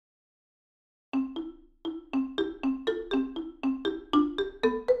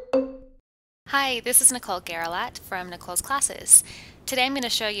Hi, this is Nicole Gerulat from Nicole's Classes. Today I'm going to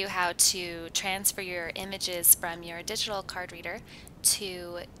show you how to transfer your images from your digital card reader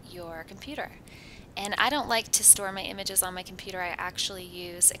to your computer. And I don't like to store my images on my computer. I actually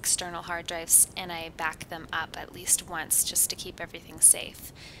use external hard drives and I back them up at least once just to keep everything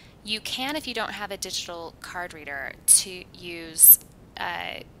safe. You can, if you don't have a digital card reader, to use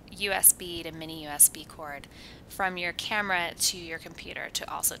a USB to mini USB cord from your camera to your computer to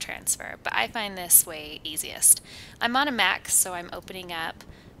also transfer, but I find this way easiest. I'm on a Mac, so I'm opening up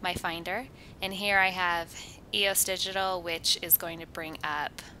my Finder, and here I have EOS Digital, which is going to bring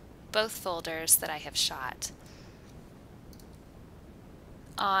up both folders that I have shot.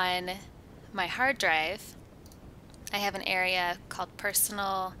 On my hard drive, I have an area called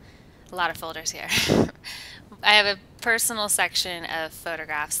Personal, a lot of folders here. I have a personal section of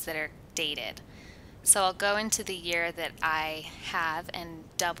photographs that are dated. So I'll go into the year that I have and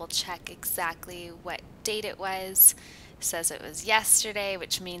double check exactly what date it was. It says it was yesterday,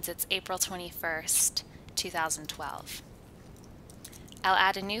 which means it's April 21st, 2012. I'll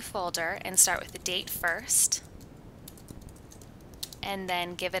add a new folder and start with the date first, and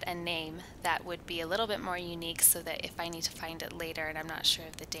then give it a name that would be a little bit more unique so that if I need to find it later and I'm not sure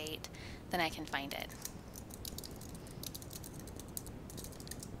of the date, then I can find it.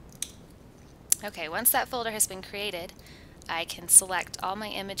 Okay, once that folder has been created, I can select all my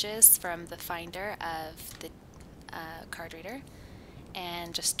images from the Finder of the card reader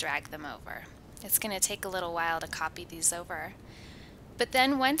and just drag them over. It's going to take a little while to copy these over. But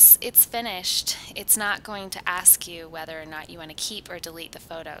then once it's finished, it's not going to ask you whether or not you want to keep or delete the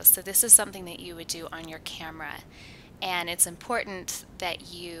photos. So this is something that you would do on your camera. And it's important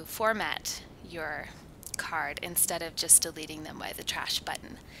that you format your card instead of just deleting them with the trash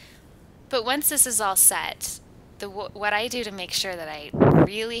button. But once this is all set, what I do to make sure that I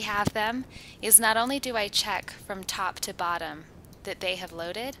really have them is not only do I check from top to bottom that they have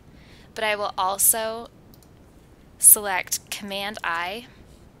loaded, but I will also select Command-I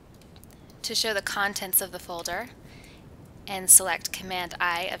to show the contents of the folder and select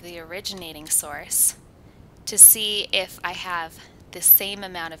Command-I of the originating source to see if I have the same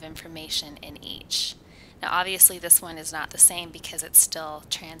amount of information in each. Now obviously this one is not the same because it's still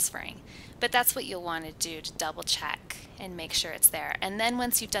transferring, but that's what you'll want to do to double check and make sure it's there. And then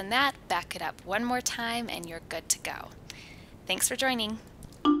once you've done that, back it up one more time and you're good to go. Thanks for joining.